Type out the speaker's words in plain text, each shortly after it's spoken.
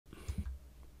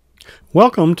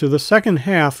Welcome to the second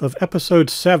half of episode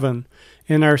 7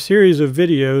 in our series of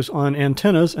videos on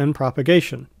antennas and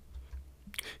propagation.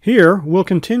 Here we'll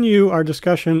continue our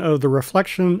discussion of the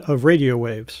reflection of radio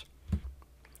waves.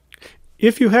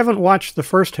 If you haven't watched the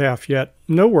first half yet,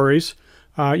 no worries.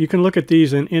 You can look at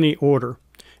these in any order.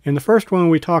 In the first one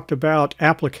we talked about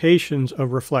applications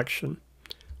of reflection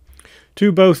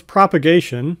to both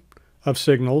propagation of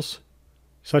signals,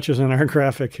 such as in our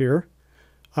graphic here,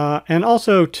 and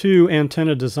also to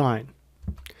antenna design,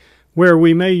 where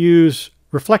we may use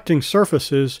reflecting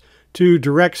surfaces to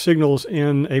direct signals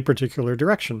in a particular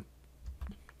direction.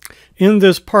 In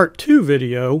this part 2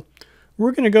 video,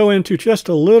 we're going to go into just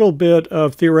a little bit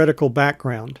of theoretical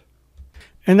background.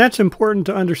 And that's important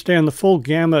to understand the full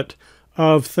gamut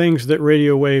of things that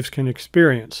radio waves can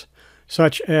experience,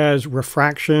 such as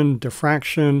refraction,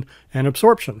 diffraction, and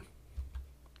absorption.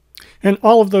 And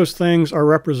all of those things are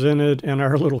represented in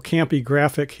our little campy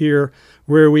graphic here,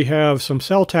 where we have some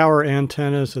cell tower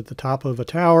antennas at the top of a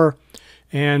tower,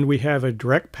 and we have a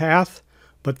direct path,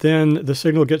 but then the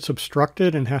signal gets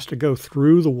obstructed and has to go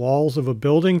through the walls of a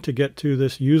building to get to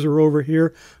this user over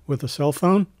here with a cell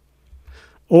phone.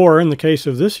 Or in the case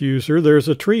of this user, there's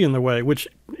a tree in the way, which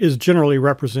is generally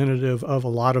representative of a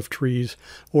lot of trees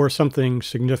or something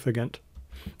significant.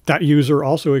 That user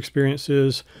also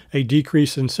experiences a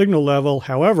decrease in signal level.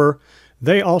 However,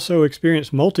 they also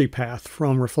experience multipath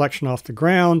from reflection off the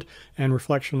ground and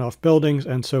reflection off buildings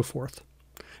and so forth.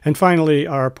 And finally,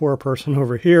 our poor person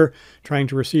over here trying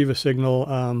to receive a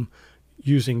signal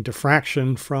using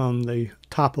diffraction from the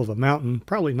top of a mountain,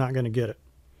 probably not going to get it.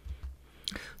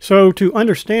 So to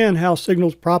understand how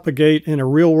signals propagate in a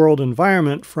real-world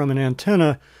environment from an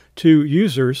antenna to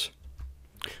users,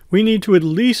 we need to at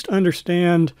least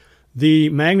understand the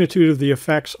magnitude of the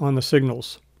effects on the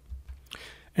signals.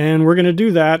 And we're going to do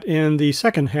that in the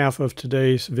second half of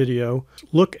today's video.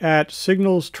 Look at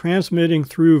signals transmitting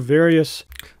through various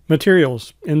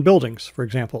materials in buildings, for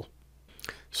example,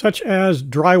 such as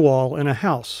drywall in a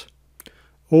house,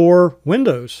 or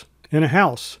windows in a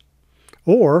house,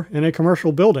 or in a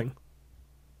commercial building.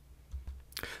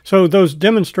 So those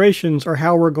demonstrations are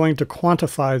how we're going to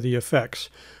quantify the effects.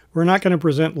 We're not going to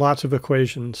present lots of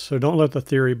equations, so don't let the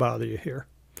theory bother you here.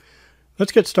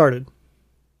 Let's get started.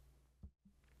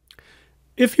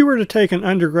 If you were to take an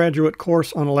undergraduate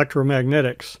course on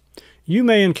electromagnetics, you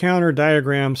may encounter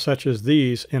diagrams such as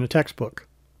these in a textbook.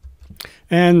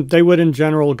 And they would in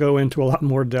general go into a lot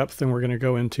more depth than we're going to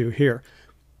go into here.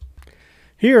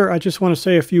 Here, I just want to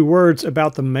say a few words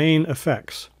about the main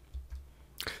effects.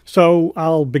 So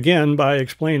I'll begin by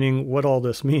explaining what all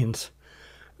this means.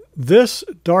 This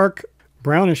dark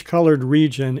brownish colored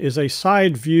region is a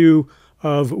side view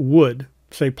of wood,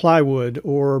 say plywood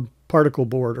or particle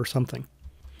board or something,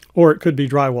 or it could be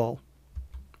drywall.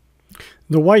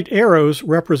 The white arrows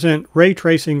represent ray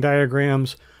tracing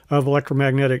diagrams of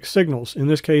electromagnetic signals, in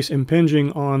this case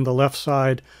impinging on the left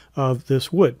side of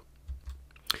this wood.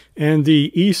 And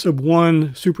the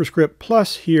E1 superscript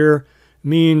plus here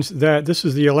means that this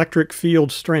is the electric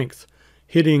field strength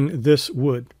hitting this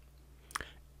wood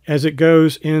as it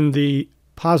goes in the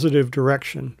positive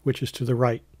direction, which is to the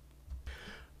right.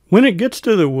 When it gets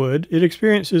to the wood, it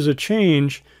experiences a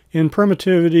change in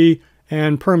permittivity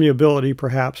and permeability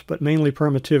perhaps, but mainly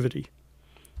permittivity.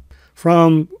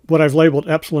 From what I've labeled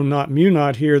epsilon naught mu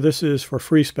naught here, this is for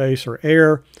free space or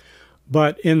air,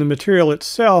 but in the material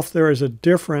itself there is a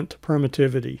different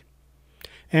permittivity.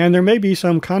 And there may be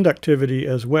some conductivity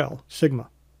as well, sigma.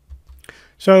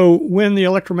 So when the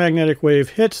electromagnetic wave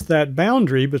hits that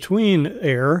boundary between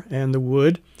air and the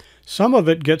wood, some of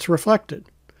it gets reflected.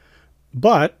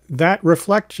 But that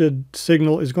reflected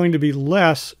signal is going to be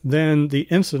less than the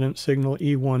incident signal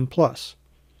E1+.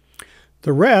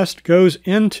 The rest goes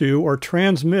into or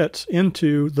transmits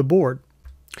into the board.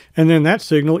 And then that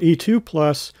signal,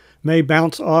 E2+, may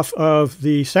bounce off of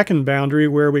the second boundary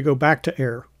where we go back to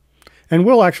air. And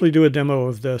we'll actually do a demo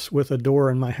of this with a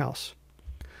door in my house.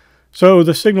 So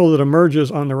the signal that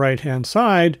emerges on the right-hand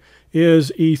side is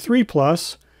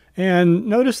E3+, and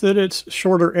notice that it's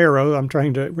shorter arrow. I'm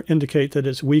trying to indicate that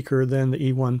it's weaker than the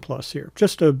E1+ here,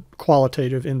 just a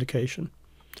qualitative indication.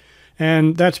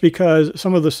 And that's because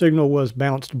some of the signal was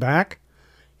bounced back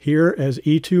here as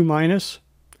E2-,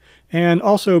 and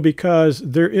also because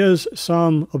there is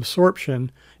some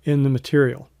absorption in the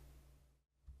material.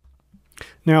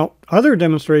 Now, other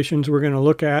demonstrations we're going to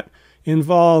look at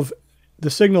involve the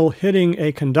signal hitting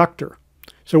a conductor.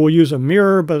 So we'll use a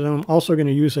mirror, but I'm also going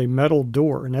to use a metal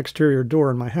door, an exterior door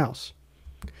in my house.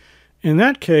 In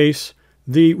that case,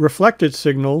 the reflected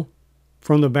signal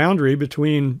from the boundary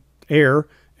between air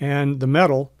and the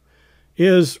metal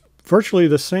is virtually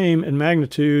the same in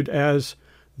magnitude as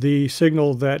the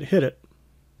signal that hit it.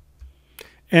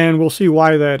 And we'll see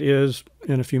why that is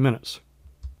in a few minutes.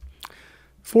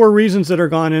 For reasons that are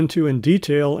gone into in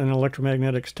detail in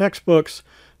electromagnetics textbooks,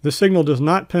 the signal does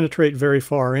not penetrate very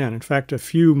far in fact, a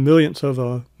few millionths of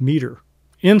a meter.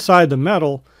 Inside the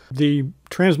metal, the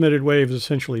transmitted wave is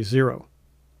essentially zero.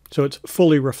 So it's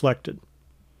fully reflected.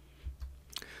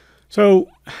 So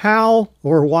how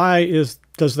or why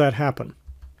does that happen?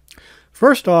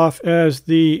 First off, as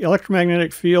the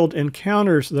electromagnetic field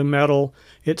encounters the metal,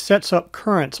 it sets up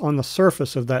currents on the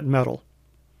surface of that metal.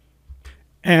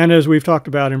 And as we've talked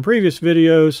about in previous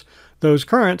videos, those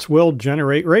currents will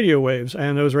generate radio waves,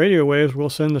 and those radio waves will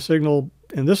send the signal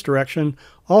in this direction,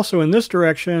 also in this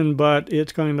direction, but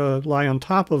it's going to lie on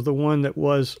top of the one that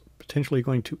was potentially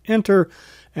going to enter,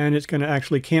 and it's going to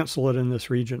actually cancel it in this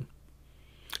region.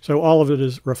 So all of it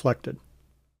is reflected.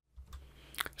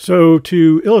 So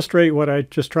to illustrate what I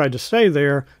just tried to say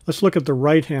there, let's look at the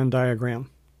right-hand diagram.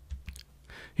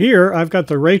 Here I've got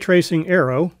the ray tracing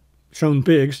arrow shown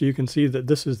big, so you can see that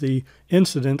this is the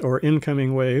incident or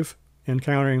incoming wave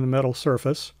encountering the metal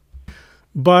surface.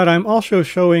 But I'm also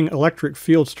showing electric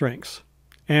field strengths.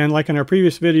 And like in our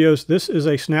previous videos, this is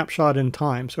a snapshot in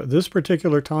time. So at this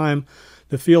particular time,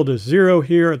 the field is 0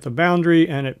 here at the boundary,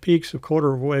 and it peaks a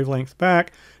quarter of a wavelength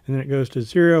back, and then it goes to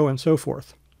 0 and so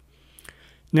forth.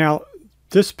 Now,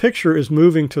 this picture is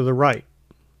moving to the right.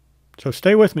 So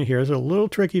stay with me here. It's a little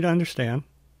tricky to understand.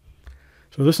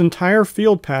 So this entire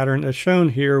field pattern as shown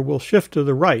here will shift to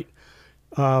the right.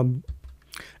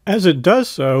 As it does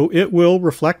so, it will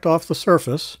reflect off the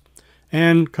surface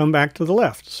and come back to the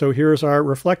left. So here's our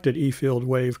reflected E-field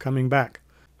wave coming back.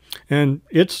 And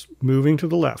it's moving to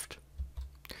the left.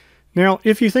 Now,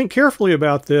 if you think carefully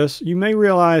about this, you may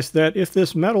realize that if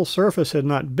this metal surface had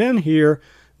not been here,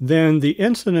 then the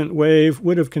incident wave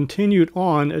would have continued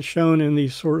on as shown in the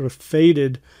sort of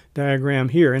faded diagram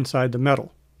here inside the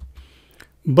metal.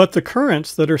 But the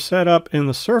currents that are set up in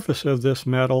the surface of this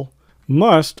metal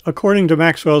must, according to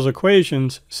Maxwell's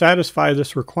equations, satisfy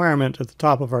this requirement at the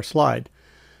top of our slide.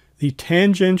 The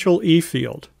tangential E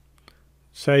field,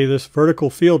 say this vertical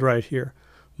field right here,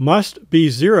 must be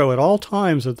 0 at all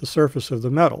times at the surface of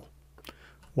the metal.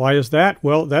 Why is that?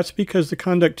 Well, that's because the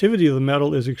conductivity of the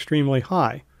metal is extremely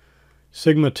high.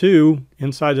 Sigma 2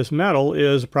 inside this metal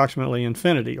is approximately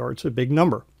infinity, or it's a big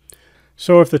number.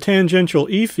 So if the tangential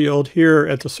E field here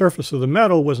at the surface of the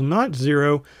metal was not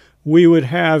 0, we would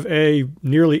have a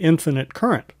nearly infinite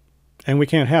current. And we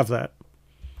can't have that,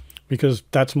 because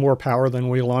that's more power than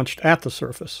we launched at the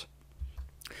surface.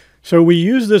 So we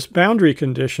use this boundary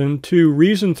condition to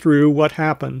reason through what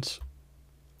happens.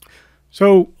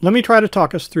 So let me try to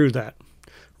talk us through that.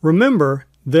 Remember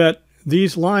that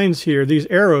these lines here, these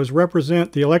arrows,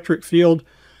 represent the electric field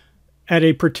at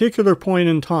a particular point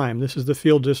in time. This is the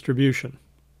field distribution.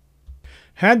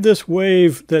 Had this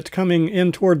wave that's coming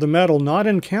in toward the metal not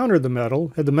encountered the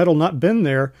metal, had the metal not been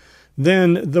there,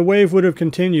 then the wave would have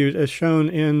continued as shown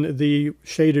in the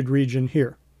shaded region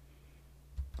here.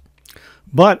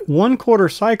 But 1/4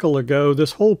 cycle ago,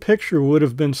 this whole picture would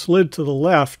have been slid to the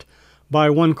left by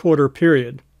 1/4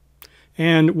 period.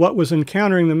 And what was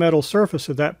encountering the metal surface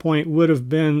at that point would have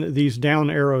been these down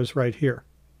arrows right here.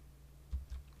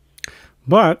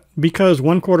 But because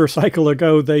 1/4 cycle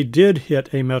ago they did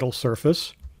hit a metal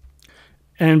surface,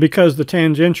 and because the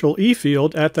tangential E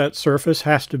field at that surface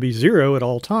has to be 0 at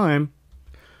all time,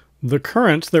 the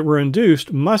currents that were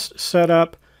induced must set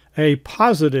up a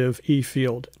positive E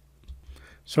field.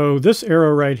 So this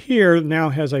arrow right here now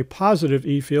has a positive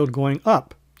E field going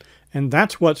up, and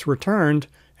that's what's returned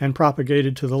and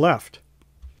propagated to the left.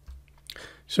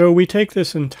 So we take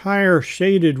this entire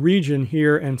shaded region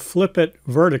here and flip it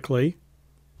vertically.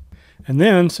 And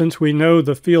then, since we know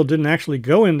the field didn't actually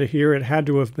go into here, it had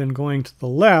to have been going to the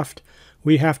left,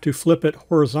 we have to flip it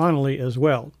horizontally as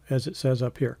well, as it says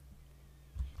up here.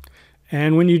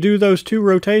 And when you do those two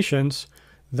rotations,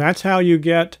 that's how you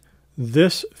get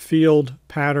this field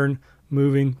pattern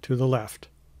moving to the left.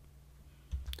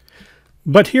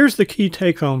 But here's the key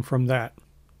take-home from that.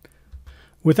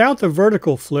 Without the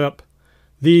vertical flip,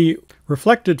 the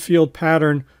reflected field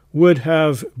pattern would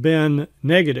have been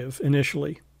negative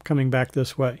initially, coming back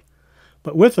this way.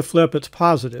 But with the flip, it's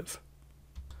positive.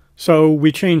 So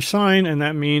we change sign, and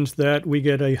that means that we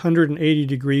get a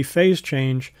 180-degree phase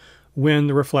change when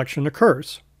the reflection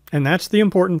occurs. And that's the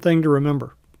important thing to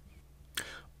remember.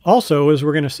 Also, as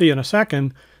we're going to see in a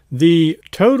second, the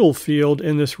total field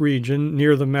in this region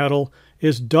near the metal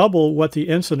is double what the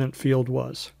incident field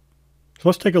was. So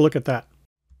let's take a look at that.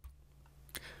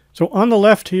 So on the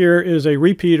left here is a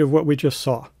repeat of what we just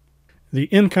saw. the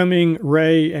incoming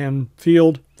ray and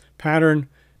field pattern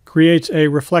creates a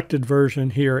reflected version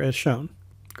here as shown,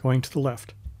 going to the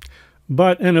left.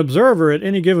 But an observer at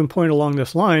any given point along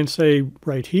this line, say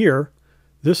right here,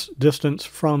 this distance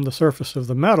from the surface of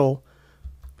the metal,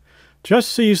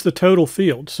 just sees the total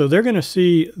field. So they're going to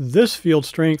see this field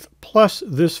strength plus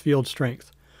this field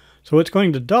strength. So it's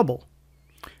going to double.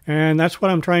 And that's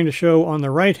what I'm trying to show on the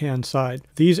right-hand side.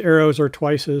 These arrows are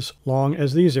twice as long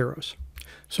as these arrows.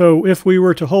 So if we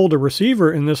were to hold a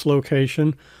receiver in this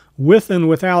location, with and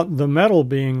without the metal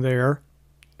being there,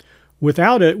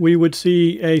 without it we would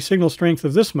see a signal strength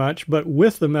of this much, but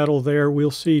with the metal there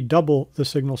we'll see double the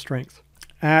signal strength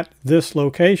at this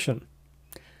location.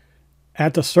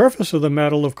 At the surface of the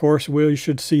metal, of course, we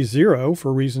should see 0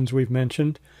 for reasons we've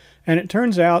mentioned, and it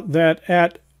turns out that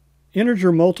at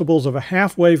integer multiples of a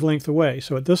half wavelength away,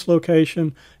 so at this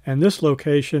location and this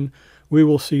location, we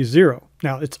will see 0.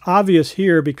 Now, it's obvious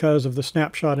here because of the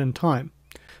snapshot in time.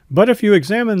 But if you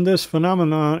examine this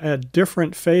phenomenon at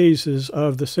different phases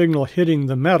of the signal hitting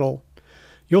the metal,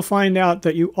 you'll find out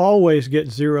that you always get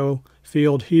 0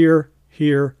 field here,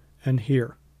 here, and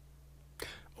here.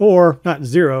 Or, not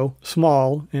 0,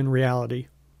 small in reality,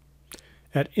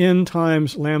 at n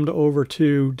times lambda over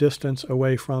 2 distance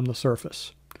away from the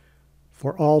surface,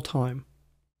 for all time.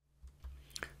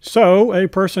 So, a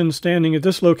person standing at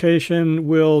this location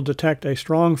will detect a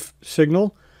strong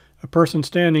signal. A person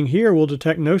standing here will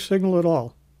detect no signal at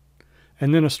all.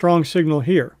 And then a strong signal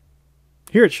here.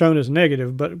 Here it's shown as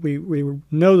negative, but we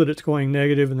know that it's going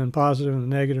negative and then positive and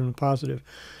negative and positive.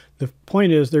 The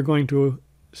point is they're going to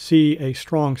see a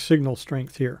strong signal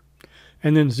strength here.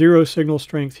 And then 0 signal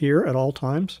strength here at all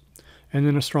times. And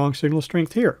then a strong signal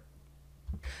strength here.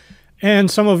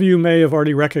 And some of you may have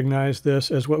already recognized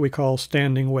this as what we call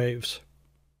standing waves.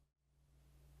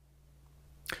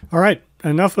 All right,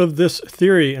 enough of this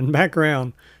theory and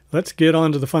background. Let's get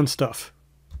on to the fun stuff.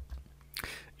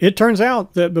 It turns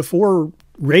out that before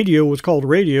radio was called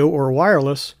radio or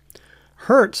wireless,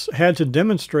 Hertz had to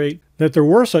demonstrate that there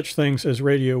were such things as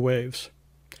radio waves.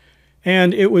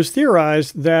 And it was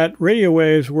theorized that radio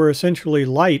waves were essentially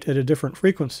light at a different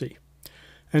frequency.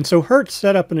 And so Hertz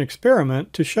set up an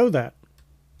experiment to show that.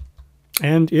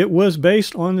 And it was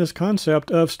based on this concept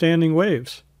of standing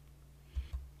waves.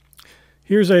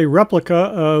 Here's a replica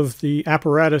of the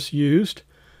apparatus used.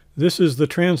 This is the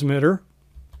transmitter.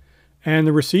 And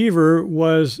the receiver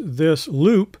was this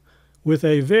loop with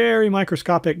a very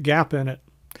microscopic gap in it,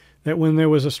 that when there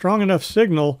was a strong enough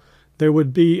signal, there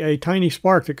would be a tiny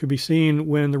spark that could be seen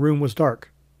when the room was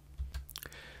dark.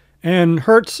 And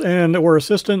Hertz or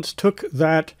assistants took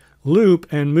that loop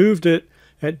and moved it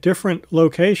at different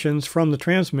locations from the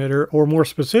transmitter, or more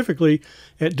specifically,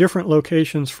 at different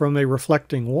locations from a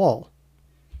reflecting wall.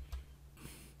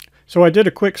 So I did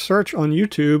a quick search on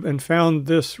YouTube and found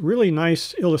this really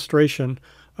nice illustration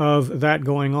of that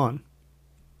going on.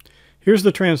 Here's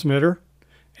the transmitter,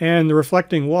 and the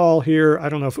reflecting wall here, I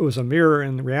don't know if it was a mirror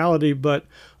in reality, but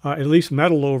at least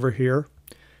metal over here.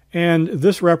 And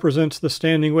this represents the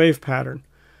standing wave pattern.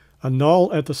 A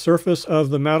null at the surface of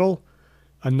the metal,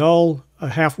 a null a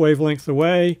half wavelength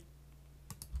away,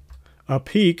 a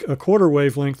peak a quarter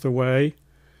wavelength away,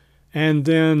 and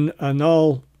then a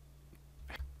null,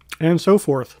 and so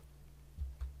forth.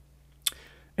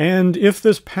 And if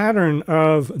this pattern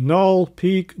of null,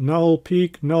 peak, null,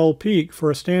 peak, null, peak for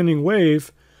a standing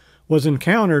wave was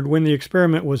encountered when the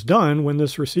experiment was done, when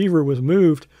this receiver was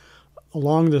moved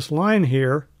along this line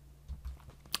here,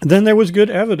 then there was good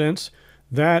evidence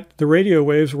that the radio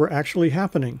waves were actually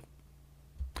happening.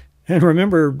 And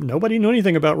remember, nobody knew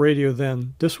anything about radio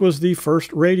then. This was the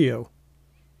first radio.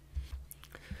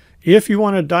 If you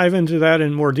want to dive into that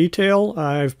in more detail,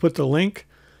 I've put the link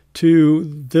to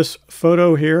this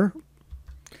photo here.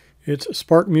 It's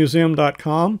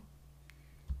sparkmuseum.com.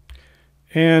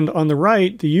 And on the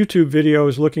right, the YouTube video I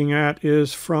was looking at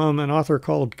is from an author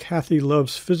called Kathy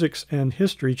Loves Physics and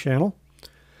History channel.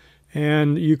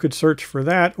 And you could search for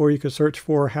that, or you could search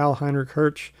for how Heinrich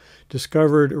Hertz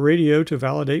discovered radio to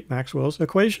validate Maxwell's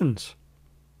equations.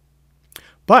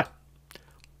 But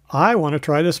I want to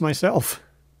try this myself.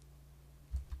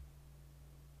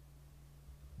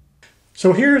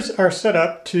 So here's our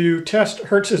setup to test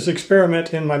Hertz's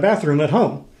experiment in my bathroom at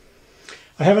home.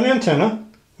 I have an antenna,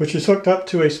 which is hooked up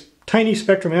to a tiny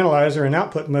spectrum analyzer in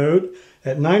output mode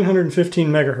at 915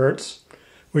 megahertz,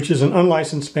 which is an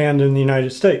unlicensed band in the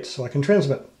United States, so I can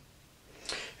transmit.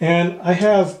 And I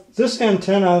have this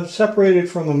antenna separated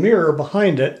from a mirror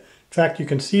behind it. In fact, you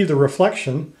can see the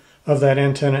reflection of that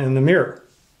antenna in the mirror.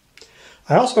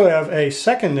 I also have a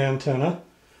second antenna,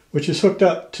 which is hooked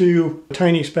up to a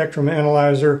tiny spectrum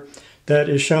analyzer that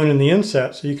is shown in the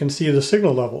inset so you can see the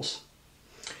signal levels.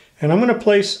 And I'm going to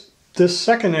place this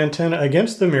second antenna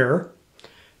against the mirror,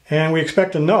 and we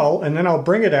expect a null, and then I'll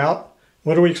bring it out.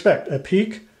 What do we expect? A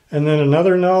peak, and then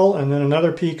another null, and then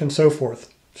another peak, and so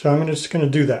forth. So I'm just going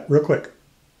to do that real quick.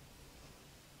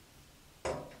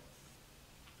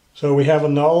 So we have a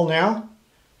null now,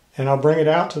 and I'll bring it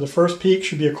out to the first peak,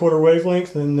 should be a quarter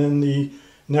wavelength, and then the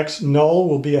next null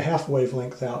will be a half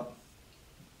wavelength out.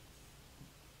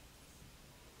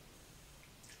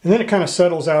 And then it kind of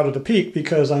settles out at the peak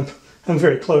because I'm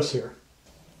very close here.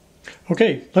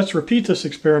 Okay, let's repeat this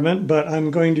experiment, but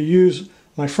I'm going to use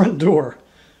my front door,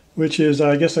 which is,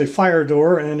 I guess, a fire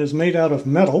door and is made out of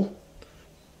metal.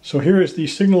 So here is the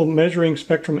signal measuring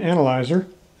spectrum analyzer.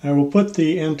 I will put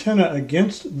the antenna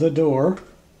against the door,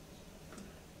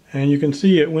 and you can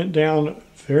see it went down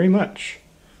very much.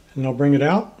 And I'll bring it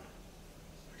out,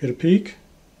 get a peak,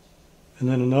 and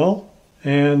then a null,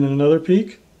 and then another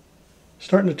peak.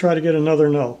 Starting to try to get another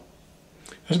null.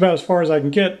 That's about as far as I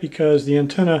can get because the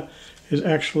antenna is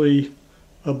actually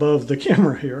above the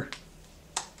camera here.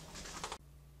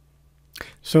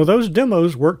 So those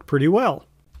demos worked pretty well.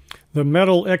 The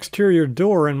metal exterior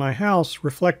door in my house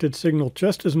reflected signal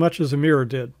just as much as the mirror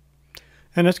did.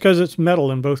 And that's because it's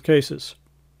metal in both cases.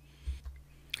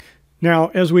 Now,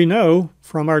 as we know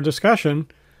from our discussion,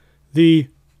 the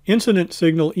incident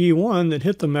signal E1 that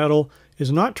hit the metal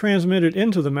is not transmitted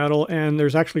into the metal, and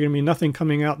there's actually going to be nothing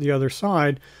coming out the other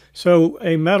side. So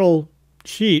a metal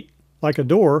sheet, like a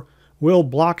door, will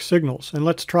block signals. And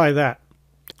let's try that.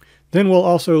 Then we'll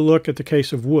also look at the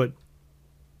case of wood.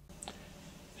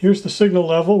 Here's the signal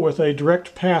level with a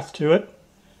direct path to it,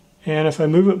 and if I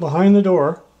move it behind the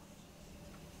door,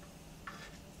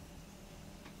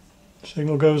 the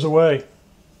signal goes away.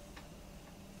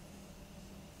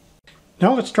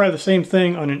 Now let's try the same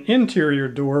thing on an interior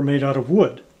door made out of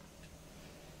wood.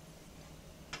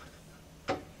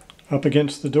 Up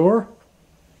against the door,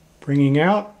 bringing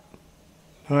out,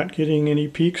 not getting any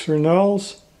peaks or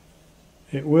nulls.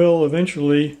 It will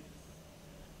eventually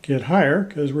get higher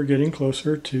because we're getting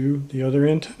closer to the other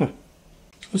antenna.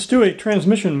 Let's do a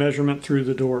transmission measurement through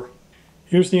the door.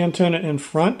 Here's the antenna in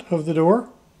front of the door,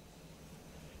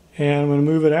 and I'm going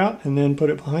to move it out and then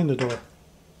put it behind the door.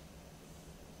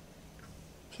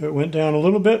 So it went down a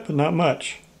little bit, but not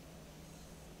much.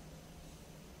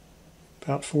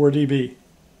 About 4 dB.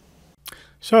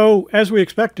 So, as we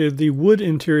expected, the wood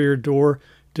interior door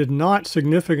did not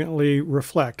significantly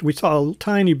reflect. We saw a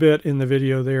tiny bit in the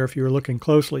video there if you were looking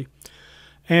closely.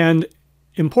 And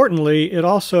importantly, it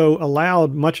also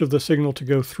allowed much of the signal to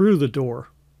go through the door.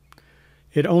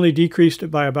 It only decreased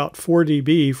it by about 4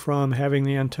 dB from having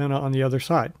the antenna on the other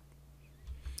side.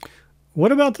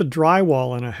 What about the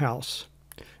drywall in a house?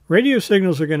 Radio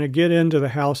signals are going to get into the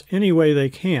house any way they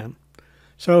can.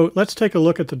 So let's take a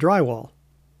look at the drywall.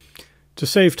 To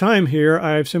save time here,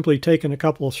 I've simply taken a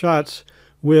couple of shots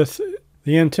with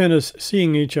the antennas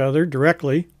seeing each other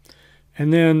directly,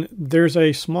 and then there's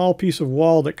a small piece of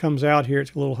wall that comes out here.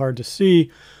 It's a little hard to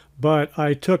see, but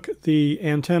I took the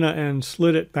antenna and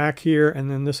slid it back here,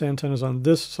 and then this antenna is on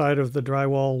this side of the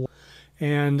drywall,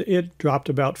 and it dropped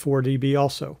about 4 dB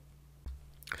also.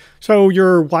 So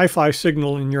your Wi-Fi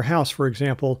signal in your house, for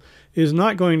example, is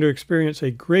not going to experience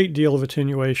a great deal of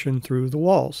attenuation through the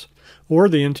walls, or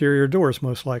the interior doors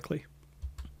most likely.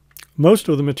 Most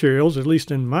of the materials, at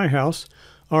least in my house,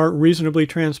 are reasonably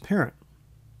transparent.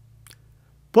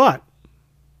 But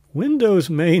windows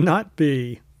may not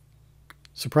be,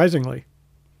 surprisingly.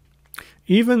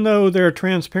 Even though they're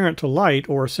transparent to light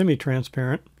or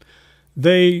semi-transparent,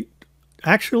 they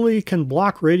actually can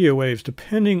block radio waves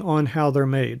depending on how they're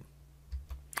made.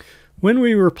 When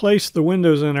we replaced the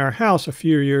windows in our house a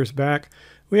few years back,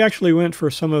 we actually went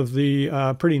for some of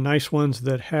the pretty nice ones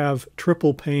that have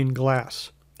triple pane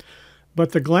glass.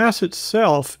 But the glass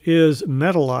itself is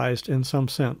metallized in some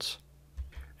sense.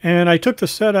 And I took the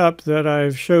setup that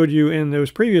I've showed you in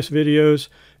those previous videos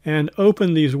and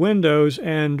opened these windows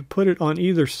and put it on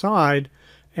either side,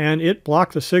 and it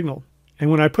blocked the signal. And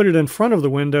when I put it in front of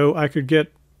the window, I could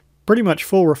get pretty much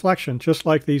full reflection, just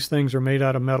like these things are made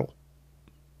out of metal.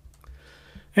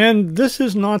 And this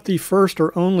is not the first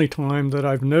or only time that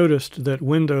I've noticed that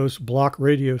windows block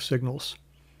radio signals.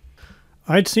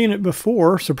 I'd seen it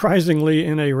before, surprisingly,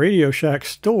 in a Radio Shack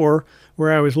store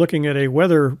where I was looking at a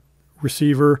weather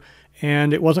receiver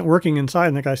and it wasn't working inside,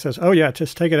 and the guy says, "Oh yeah,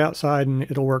 just take it outside and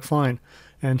it'll work fine."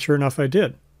 And sure enough, I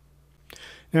did.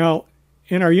 Now,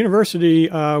 in our university,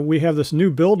 we have this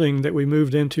new building that we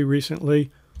moved into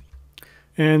recently,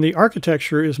 and the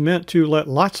architecture is meant to let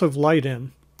lots of light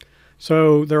in.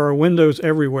 So there are windows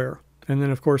everywhere. and then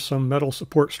of course some metal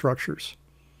support structures.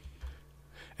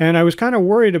 And I was kind of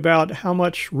worried about how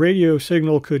much radio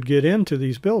signal could get into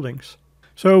these buildings.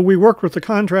 So we worked with the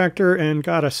contractor and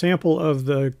got a sample of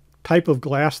the type of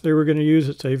glass they were going to use.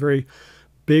 It's a very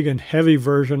big and heavy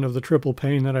version of the triple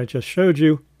pane that I just showed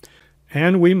you.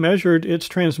 And we measured its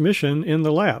transmission in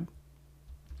the lab.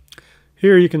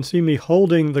 Here you can see me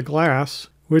holding the glass,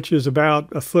 which is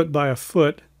about 1 foot by 1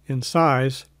 foot in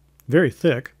size, very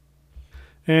thick.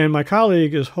 And my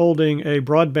colleague is holding a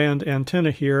broadband antenna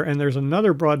here, and there's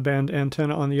another broadband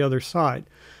antenna on the other side.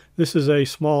 This is a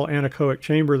small anechoic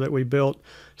chamber that we built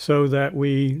so that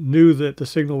we knew that the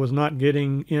signal was not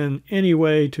getting in any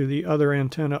way to the other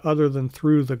antenna other than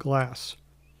through the glass.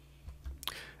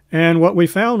 And what we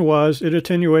found was it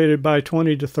attenuated by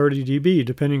 20 to 30 dB,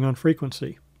 depending on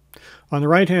frequency. On the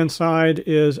right-hand side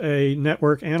is a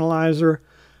network analyzer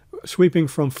sweeping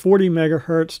from 40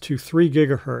 megahertz to 3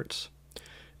 gigahertz.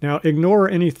 Now, ignore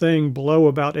anything below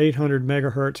about 800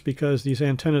 megahertz because these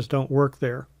antennas don't work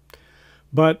there.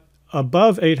 But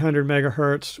above 800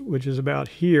 megahertz, which is about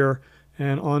here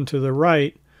and on to the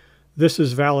right, this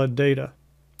is valid data.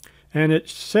 And it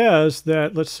says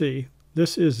that, let's see,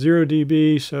 this is 0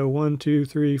 dB, so 1, 2,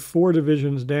 3, 4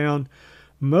 divisions down.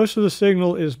 Most of the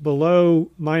signal is below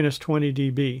minus 20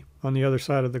 dB on the other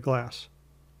side of the glass.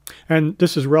 And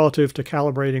this is relative to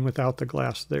calibrating without the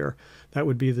glass there. That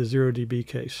would be the 0 dB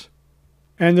case.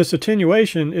 And this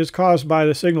attenuation is caused by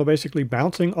the signal basically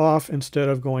bouncing off instead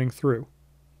of going through.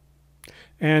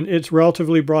 And it's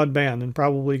relatively broadband and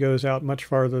probably goes out much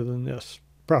farther than this,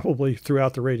 probably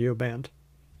throughout the radio band.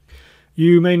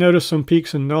 You may notice some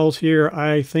peaks and nulls here.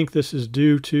 I think this is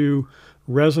due to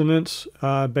resonance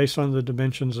based on the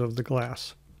dimensions of the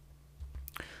glass.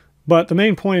 But the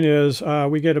main point is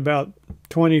we get about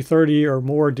 20, 30 or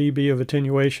more dB of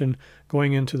attenuation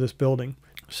going into this building.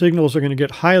 Signals are going to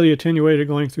get highly attenuated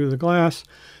going through the glass,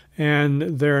 and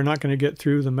they're not going to get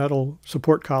through the metal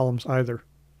support columns either.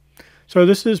 So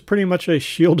this is pretty much a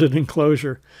shielded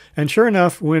enclosure. And sure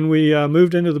enough, when we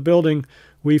moved into the building,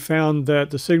 we found that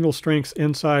the signal strength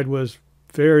inside was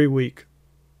very weak.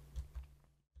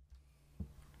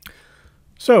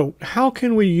 So how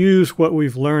can we use what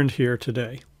we've learned here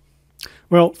today?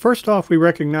 Well, first off, we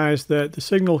recognize that the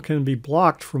signal can be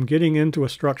blocked from getting into a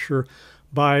structure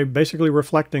by basically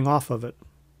reflecting off of it.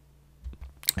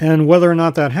 And whether or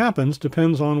not that happens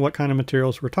depends on what kind of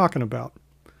materials we're talking about.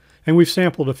 And we've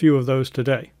sampled a few of those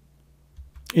today.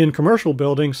 In commercial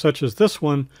buildings such as this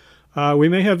one, we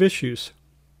may have issues.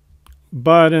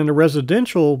 But in a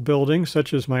residential building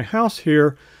such as my house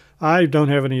here, I don't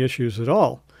have any issues at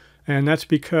all. And that's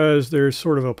because there's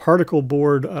sort of a particle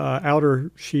board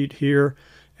outer sheet here,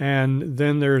 and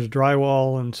then there's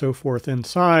drywall and so forth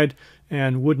inside,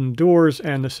 and wooden doors,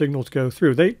 and the signals go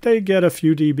through. They get a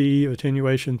few dB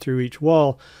attenuation through each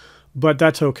wall, but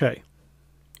that's okay.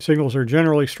 Signals are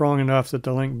generally strong enough that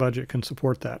the link budget can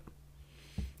support that.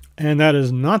 And that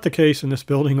is not the case in this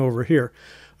building over here.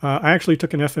 I actually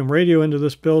took an FM radio into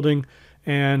this building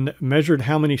and measured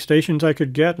how many stations I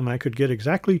could get, and I could get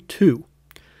exactly 2.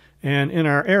 And in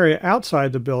our area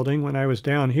outside the building, when I was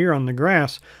down here on the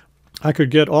grass, I could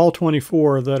get all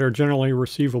 24 that are generally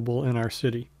receivable in our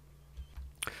city.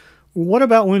 What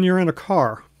about when you're in a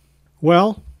car?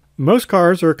 Well, most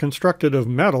cars are constructed of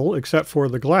metal except for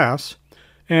the glass,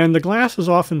 and the glass is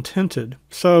often tinted.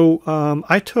 So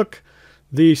I took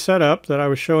the setup that I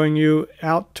was showing you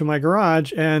out to my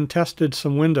garage and tested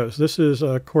some windows. This is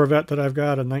a Corvette that I've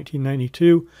got, a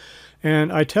 1992.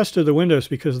 And I tested the windows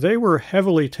because they were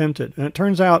heavily tinted. And it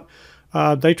turns out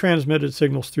they transmitted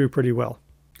signals through pretty well.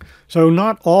 So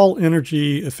not all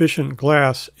energy efficient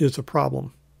glass is a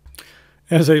problem.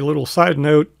 As a little side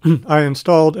note, I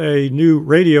installed a new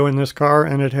radio in this car,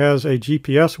 and it has a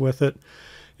GPS with it.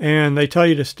 And they tell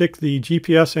you to stick the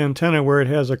GPS antenna where it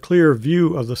has a clear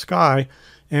view of the sky.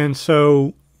 And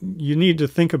so you need to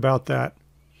think about that.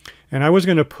 And I was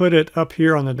going to put it up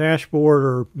here on the dashboard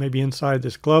or maybe inside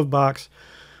this glove box.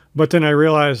 But then I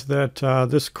realized that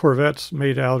this Corvette's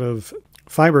made out of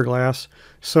fiberglass,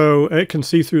 so it can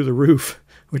see through the roof,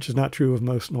 which is not true of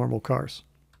most normal cars.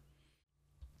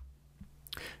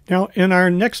 Now, in our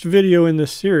next video in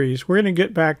this series, we're going to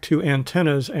get back to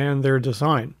antennas and their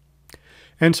design.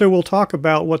 And so we'll talk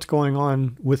about what's going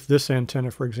on with this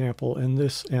antenna, for example, and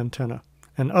this antenna,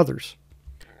 and others.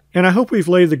 And I hope we've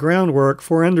laid the groundwork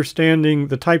for understanding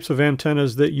the types of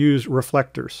antennas that use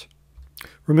reflectors.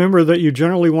 Remember that you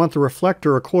generally want the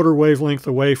reflector a quarter wavelength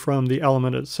away from the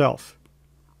element itself.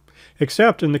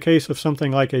 Except in the case of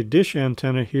something like a dish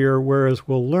antenna here, whereas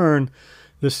we'll learn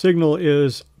the signal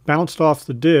is bounced off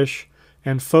the dish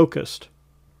and focused.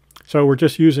 So we're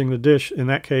just using the dish in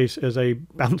that case as a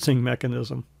bouncing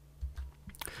mechanism.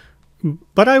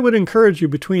 But I would encourage you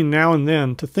between now and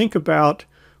then to think about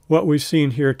what we've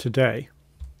seen here today.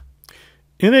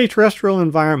 In a terrestrial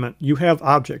environment, you have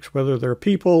objects, whether they're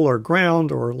people or ground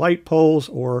or light poles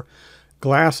or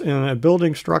glass in a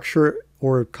building structure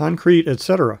or concrete,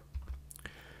 etc.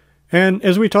 And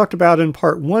as we talked about in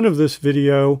part 1 of this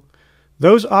video,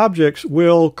 those objects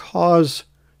will cause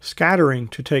scattering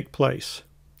to take place.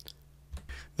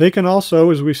 They can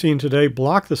also, as we've seen today,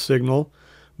 block the signal,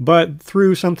 but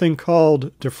through something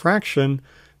called diffraction,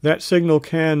 that signal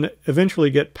can eventually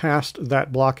get past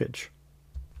that blockage.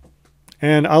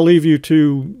 And I'll leave you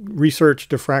to research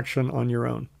diffraction on your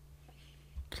own.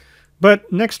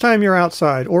 But next time you're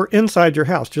outside or inside your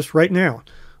house, just right now,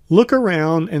 look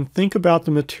around and think about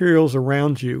the materials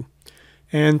around you.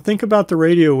 And think about the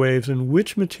radio waves and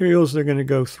which materials they're going to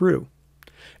go through.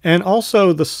 And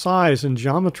also the size and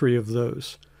geometry of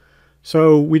those.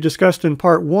 So we discussed in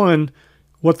part 1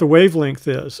 what the wavelength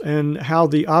is and how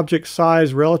the object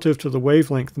size relative to the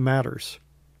wavelength matters.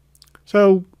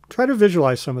 So try to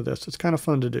visualize some of this. It's kind of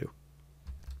fun to do.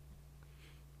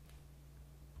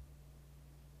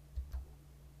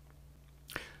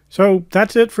 So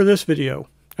that's it for this video.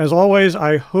 As always,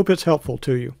 I hope it's helpful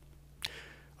to you.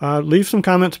 Leave some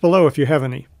comments below if you have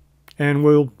any, and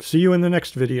we'll see you in the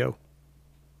next video.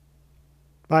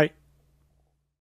 Bye.